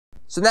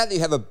So now that you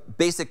have a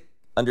basic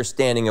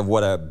understanding of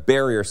what a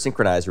barrier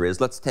synchronizer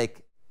is, let's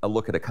take a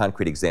look at a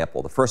concrete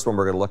example. The first one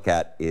we're going to look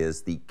at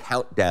is the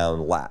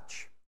countdown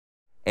latch.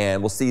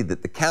 And we'll see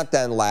that the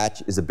countdown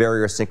latch is a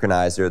barrier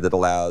synchronizer that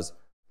allows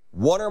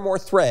one or more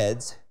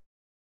threads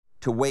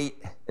to wait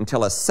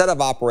until a set of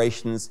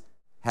operations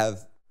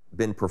have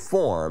been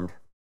performed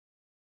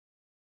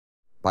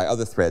by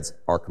other threads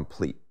are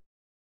complete.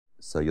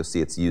 So you'll see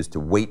it's used to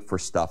wait for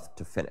stuff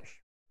to finish.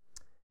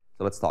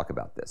 So let's talk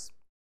about this.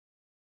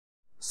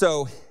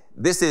 So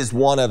this is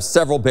one of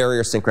several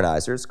barrier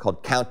synchronizers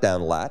called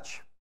CountDownLatch.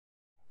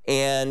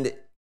 And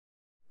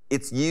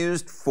it's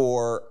used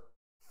for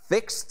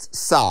fixed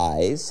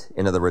size.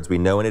 In other words, we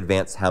know in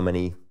advance how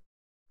many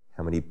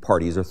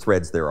parties or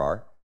threads there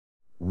are.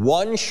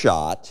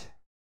 One-shot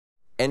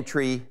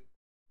entry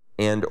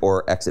and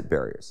or exit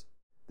barriers.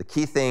 The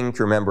key thing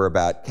to remember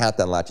about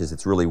CountDownLatch is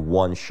it's really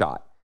one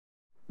shot.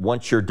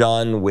 Once you're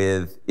done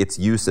with its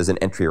use as an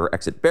entry or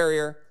exit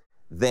barrier,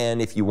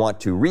 then if you want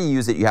to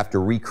reuse it, you have to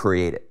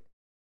recreate it,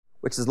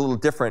 which is a little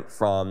different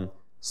from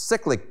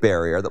cyclic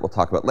barrier that we'll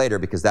talk about later,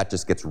 because that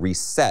just gets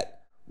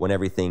reset when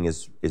everything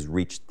is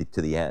reached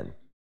to the end.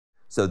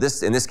 So in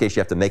this case, you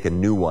have to make a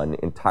new one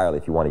entirely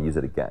if you want to use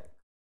it again.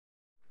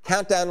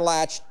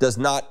 CountDownLatch does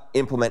not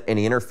implement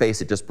any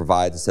interface. It just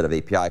provides a set of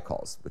API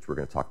calls, which we're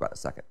going to talk about in a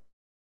second.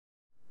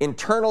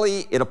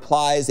 Internally, it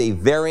applies a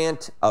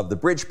variant of the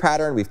bridge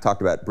pattern. We've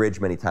talked about bridge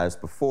many times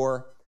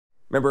before.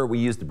 Remember, we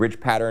used the bridge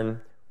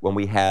pattern when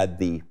we had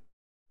the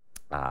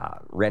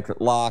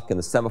reentrant lock and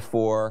the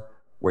semaphore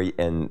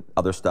and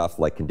other stuff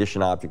like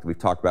condition object we've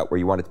talked about, where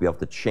you wanted to be able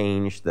to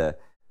change the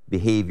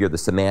behavior, the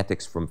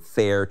semantics from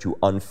fair to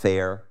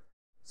unfair.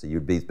 So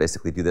you'd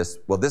basically do this.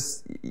 Well,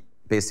 this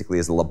basically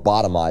is a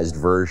lobotomized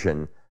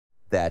version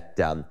that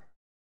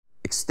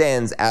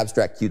extends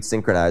abstract queued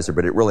synchronizer,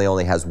 but it really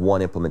only has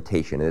one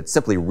implementation. And it's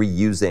simply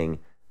reusing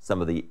some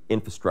of the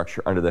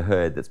infrastructure under the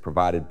hood that's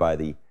provided by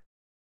the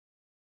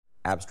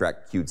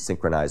abstract queued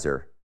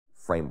synchronizer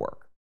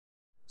framework.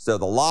 So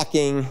the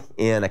locking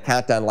in a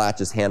countdown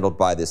latch is handled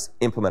by this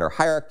implementer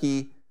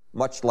hierarchy,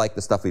 much like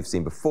the stuff we've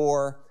seen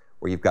before,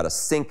 where you've got a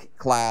sync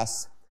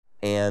class,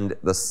 and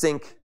the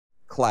sync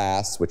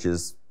class, which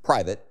is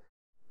private,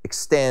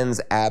 extends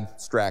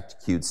abstract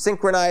queued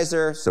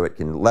synchronizer, so it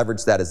can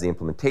leverage that as the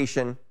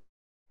implementation.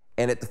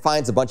 And it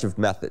defines a bunch of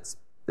methods.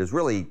 There's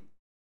really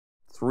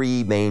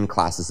three main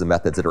classes of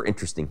methods that are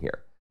interesting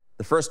here.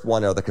 The first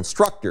one are the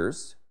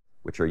constructors,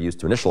 which are used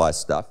to initialize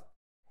stuff.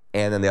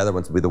 And then the other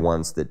ones will be the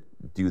ones that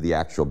do the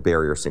actual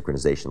barrier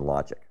synchronization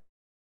logic.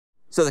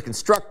 So the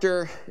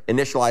constructor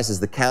initializes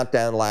the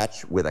countdown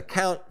latch with a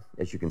count,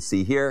 as you can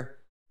see here.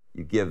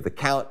 You give the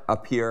count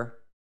up here.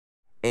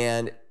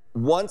 And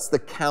once the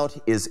count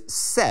is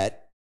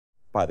set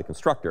by the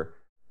constructor,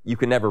 you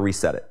can never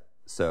reset it.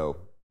 So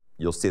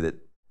you'll see that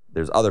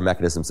there's other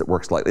mechanisms that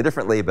work slightly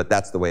differently, but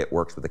that's the way it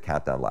works with the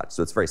countdown latch.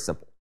 So it's very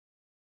simple.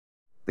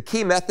 The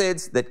key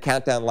methods that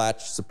countdown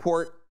latch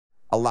support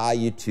allow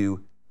you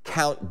to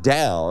count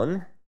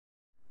down,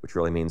 which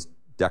really means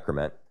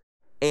decrement,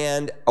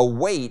 and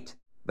await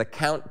the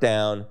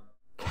countdown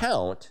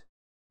count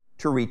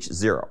to reach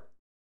 0.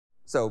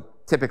 So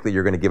typically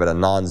you're going to give it a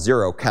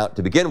non-zero count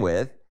to begin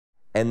with,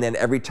 and then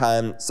every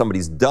time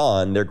somebody's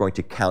done, they're going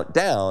to count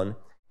down,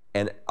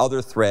 and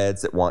other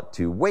threads that want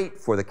to wait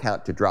for the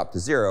count to drop to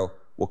 0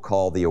 will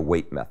call the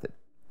await method,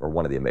 or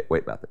one of the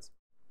await methods.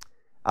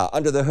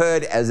 Under the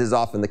hood, as is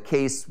often the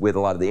case with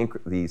a lot of the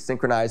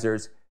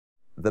synchronizers,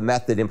 the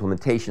method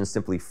implementation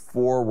simply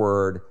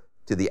forward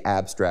to the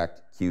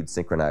abstract queued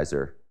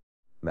synchronizer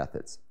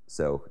methods.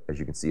 So as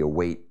you can see,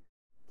 await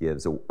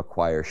gives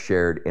acquire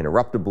shared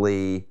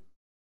interruptibly.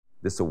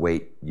 This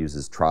await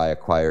uses try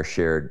acquire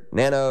shared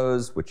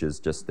nanos, which is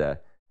just a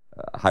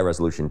high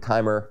resolution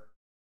timer.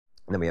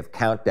 And then we have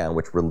countdown,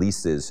 which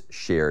releases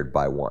shared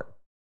by 1.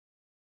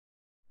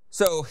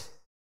 So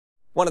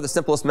one of the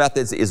simplest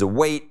methods is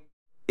await.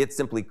 It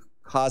simply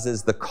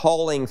causes the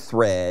calling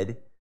thread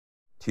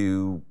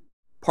to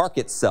park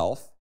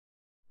itself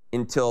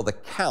until the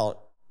count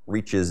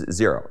reaches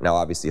 0. Now,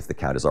 obviously, if the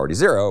count is already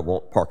 0, it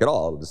won't park at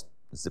all. It'll just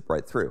zip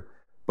right through.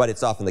 But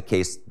it's often the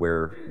case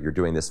where you're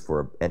doing this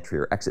for an entry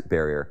or exit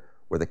barrier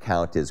where the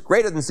count is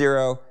greater than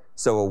 0.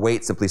 So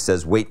await simply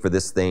says wait for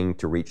this thing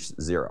to reach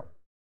 0.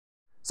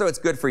 So it's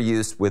good for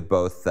use with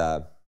both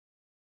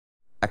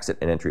exit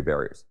and entry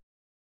barriers.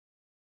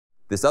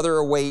 This other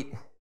await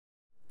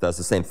does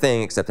the same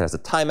thing, except it has a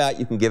timeout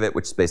you can give it,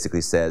 which basically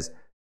says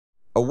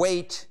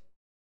await,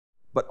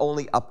 but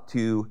only up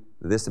to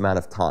this amount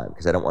of time,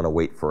 because I don't want to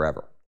wait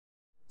forever.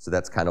 So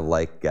that's kind of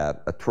like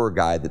a tour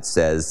guide that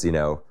says, you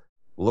know,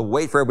 we'll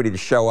wait for everybody to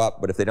show up,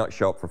 but if they don't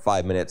show up for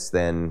 5 minutes,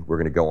 then we're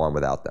going to go on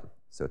without them.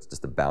 So it's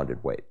just a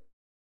bounded wait.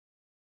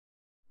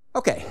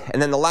 Okay, and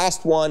then the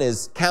last one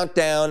is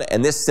countdown,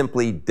 and this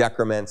simply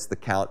decrements the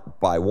count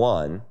by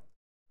 1.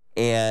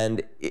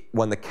 And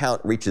when the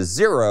count reaches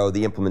 0,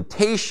 the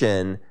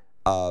implementation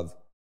of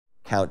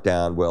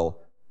countdown will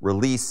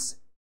release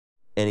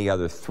any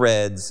other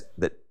threads,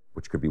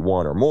 which could be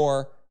 1 or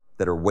more,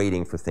 that are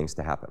waiting for things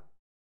to happen.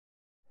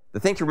 The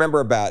thing to remember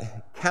about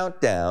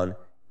countdown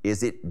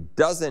is it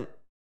doesn't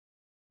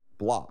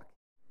block.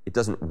 It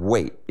doesn't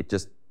wait. It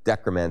just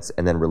decrements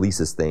and then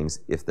releases things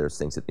if there's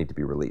things that need to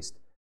be released.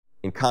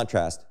 In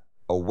contrast,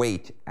 a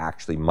wait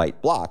actually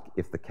might block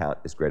if the count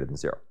is greater than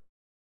 0.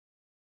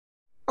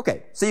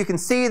 Okay, so you can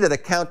see that a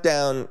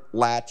countdown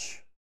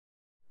latch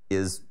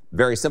is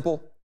very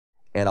simple,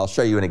 and I'll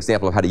show you an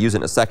example of how to use it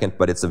in a second,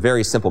 but it's a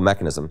very simple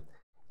mechanism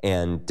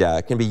and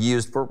can be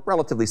used for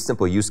relatively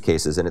simple use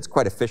cases, and it's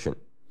quite efficient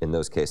in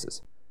those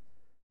cases.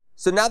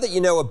 So now that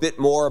you know a bit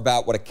more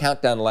about what a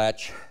countdown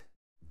latch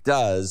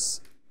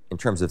does in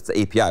terms of its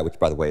API, which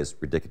by the way is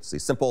ridiculously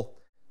simple,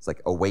 it's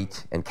like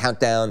await and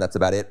countdown, that's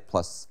about it,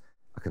 plus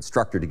a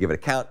constructor to give it a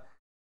count.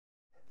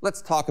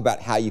 Let's talk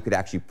about how you could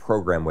actually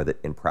program with it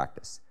in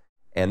practice.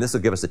 And this will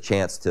give us a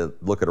chance to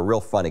look at a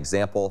real fun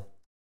example.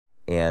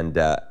 And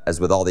as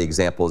with all the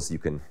examples, you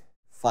can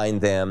find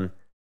them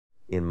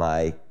in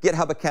my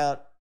GitHub account.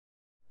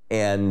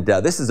 And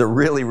this is a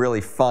really,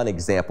 really fun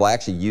example. I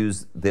actually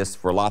use this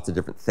for lots of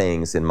different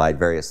things in my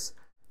various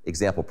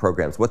example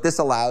programs. What this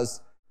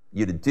allows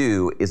you to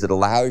do is it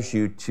allows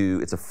you to,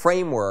 it's a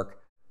framework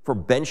for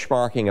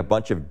benchmarking a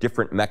bunch of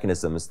different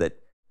mechanisms that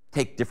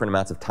take different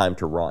amounts of time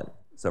to run.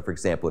 So for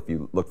example, if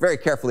you look very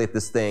carefully at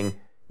this thing,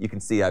 you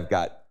can see I've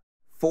got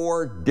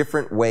 4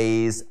 different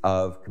ways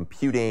of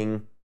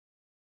computing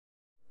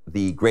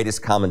the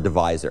greatest common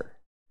divisor.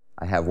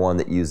 I have one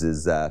that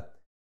uses an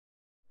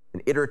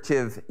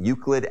iterative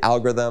Euclid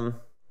algorithm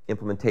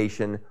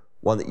implementation,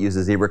 one that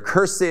uses a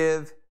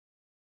recursive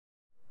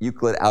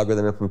Euclid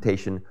algorithm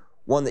implementation,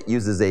 one that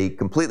uses a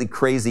completely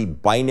crazy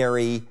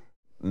binary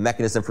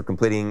mechanism for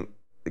computing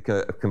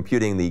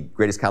the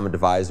greatest common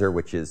divisor,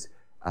 which is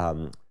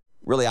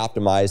really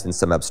optimized in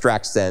some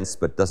abstract sense,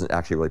 but doesn't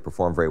actually really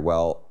perform very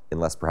well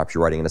unless perhaps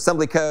you're writing an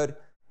assembly code.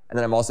 And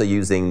then I'm also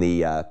using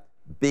the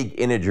big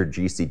integer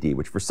GCD,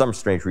 which for some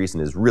strange reason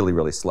is really,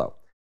 really slow.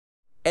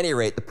 At any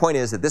rate, the point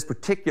is that this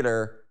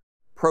particular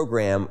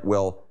program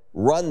will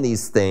run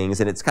these things,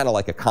 and it's kind of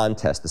like a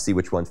contest to see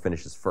which one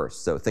finishes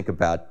first. So think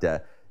about,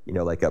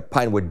 like a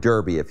Pinewood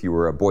Derby if you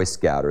were a Boy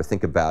Scout, or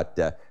think about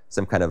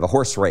some kind of a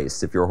horse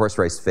race if you're a horse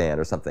race fan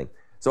or something.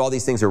 So all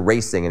these things are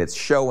racing, and it's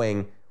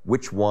showing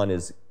which one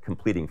is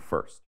completing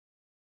first.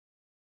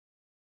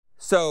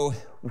 So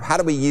how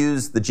do we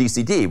use the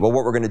GCD? Well,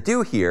 what we're going to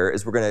do here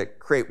is we're going to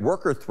create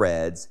worker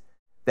threads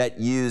that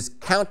use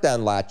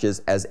countdown latches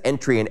as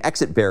entry and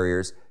exit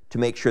barriers to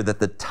make sure that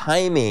the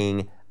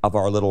timing of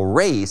our little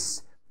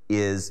race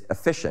is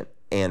efficient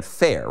and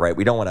fair, right?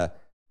 We don't want to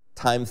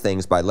time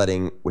things by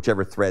letting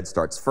whichever thread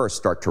starts first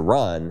start to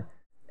run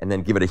and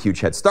then give it a huge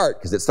head start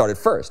because it started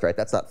first, right?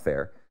 That's not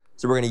fair.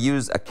 So we're going to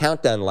use a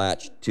countdown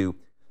latch to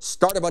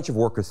start a bunch of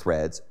worker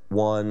threads,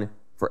 one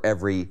for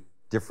every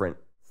different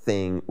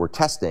thing we're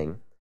testing,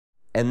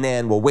 and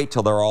then we'll wait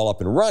till they're all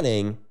up and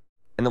running,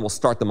 and then we'll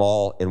start them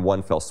all in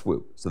one fell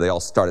swoop. So they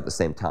all start at the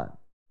same time.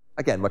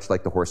 Again, much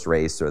like the horse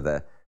race or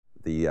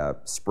the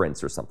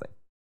sprints or something.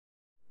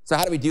 So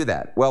how do we do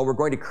that? Well, we're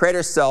going to create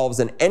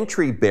ourselves an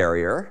entry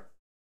barrier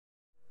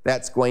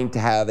that's going to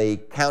have a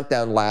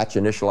countdown latch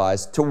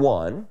initialized to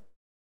 1. So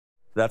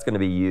that's going to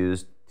be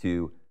used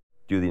to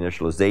do the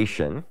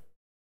initialization.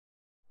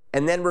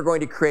 And then we're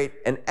going to create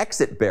an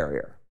exit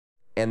barrier.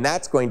 And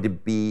that's going to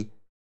be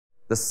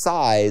the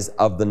size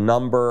of the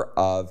number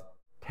of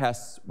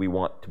tests we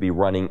want to be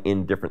running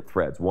in different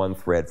threads, 1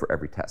 thread for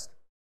every test.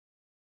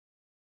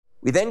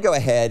 We then go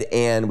ahead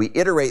and we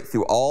iterate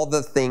through all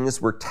the things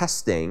we're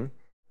testing.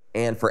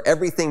 And for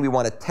everything we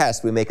want to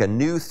test, we make a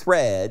new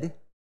thread.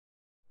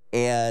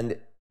 And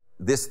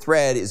this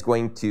thread is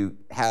going to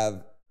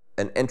have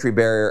an entry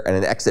barrier and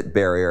an exit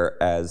barrier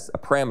as a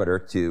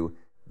parameter to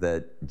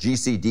the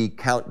GCD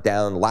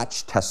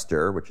CountDownLatch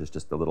tester, which is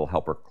just a little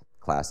helper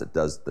class that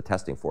does the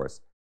testing for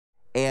us.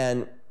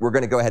 And we're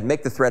going to go ahead and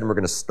make the thread, and we're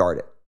going to start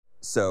it.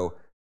 So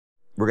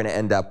we're going to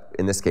end up,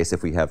 in this case,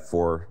 if we have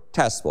 4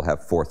 tests, we'll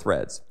have 4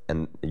 threads.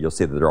 And you'll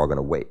see that they're all going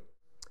to wait.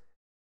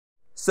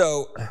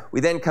 So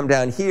we then come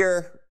down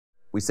here.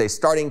 We say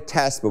starting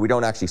test, but we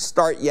don't actually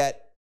start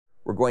yet.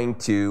 We're going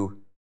to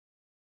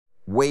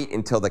wait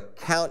until the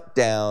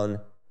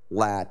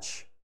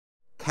CountDownLatch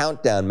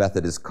countdown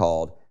method is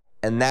called,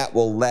 and that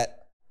will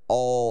let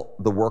all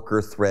the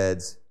worker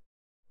threads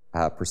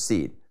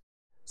proceed.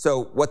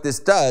 So what this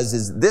does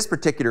is this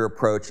particular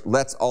approach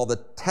lets all the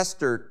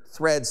tester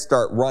threads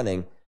start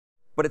running,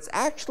 but it's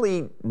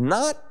actually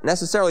not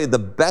necessarily the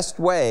best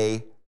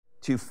way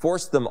to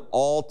force them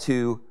all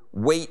to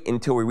wait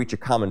until we reach a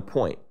common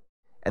point.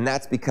 And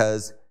that's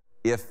because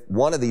if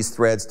one of these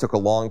threads took a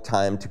long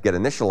time to get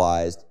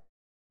initialized,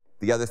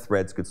 the other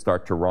threads could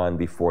start to run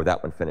before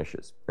that one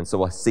finishes. And so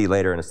we'll see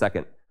later in a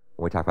second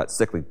when we talk about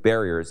cyclic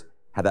barriers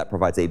how that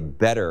provides a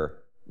better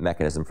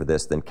mechanism for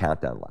this than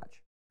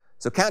CountDownLatch.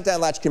 So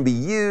CountDownLatch can be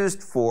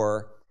used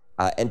for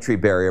entry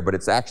barrier, but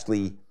it's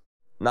actually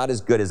not as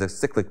good as a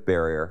cyclic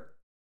barrier.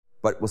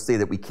 But we'll see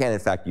that we can, in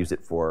fact, use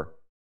it for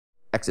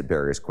exit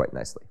barriers quite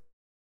nicely.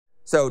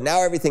 So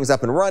now everything's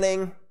up and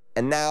running,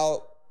 and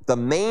now the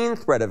main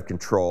thread of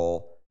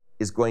control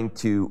is going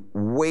to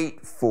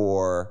wait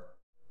for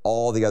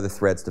all the other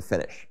threads to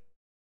finish.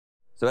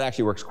 So it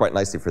actually works quite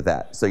nicely for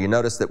that. So you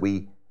notice that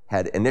we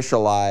had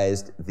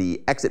initialized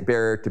the exit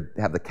barrier to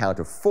have the count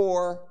of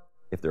 4,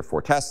 if there are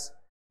 4 tests.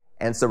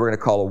 And so we're going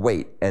to call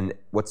await. And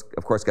what's,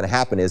 of course, going to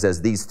happen is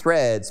as these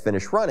threads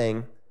finish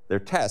running their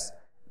tests,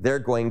 they're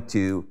going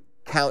to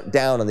count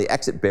down on the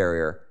exit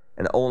barrier.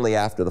 And only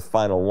after the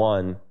final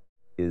one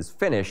is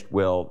finished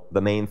will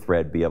the main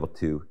thread be able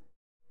to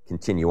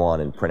continue on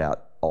and print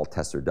out all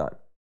tests are done.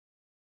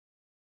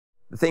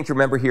 The thing to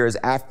remember here is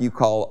after you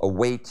call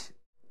await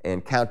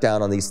and count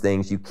down on these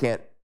things, you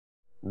can't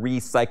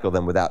recycle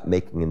them without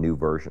making a new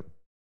version.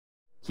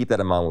 Keep that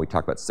in mind when we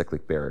talk about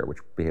cyclic barrier, which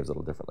behaves a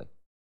little differently.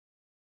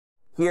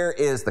 Here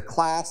is the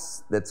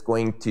class that's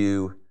going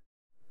to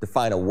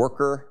define a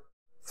worker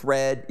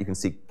thread. You can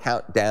see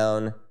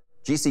countdown,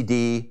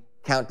 GCD,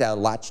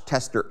 CountDownLatch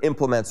tester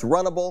implements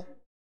runnable.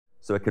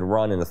 So it can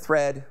run in a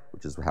thread,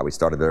 which is how we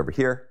started it over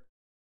here.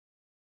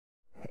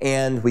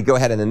 And we go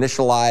ahead and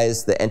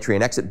initialize the entry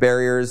and exit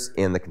barriers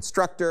in the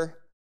constructor.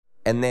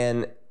 And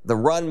then the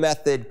run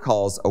method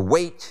calls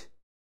await.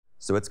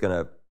 So it's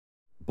going to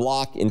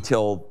block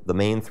until the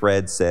main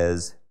thread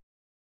says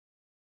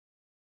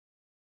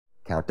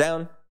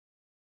countdown.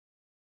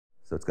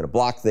 So it's going to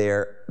block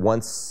there.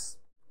 Once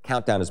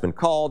countdown has been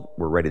called,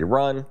 we're ready to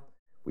run.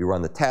 We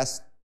run the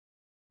test.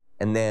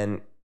 And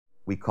then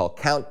we call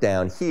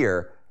countdown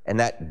here. And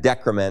that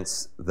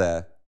decrements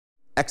the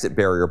exit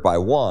barrier by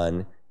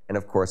 1. And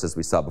of course, as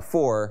we saw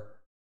before,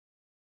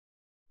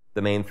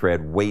 the main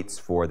thread waits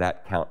for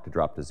that count to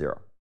drop to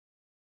 0.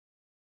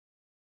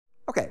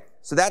 OK,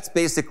 so that's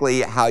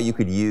basically how you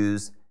could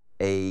use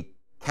a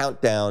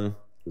countdown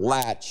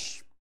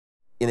latch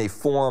in a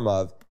form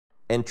of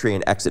entry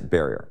and exit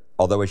barrier.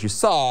 Although, as you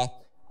saw,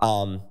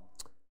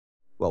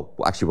 well,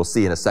 actually, we'll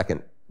see in a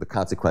second the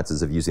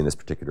consequences of using this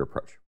particular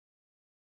approach.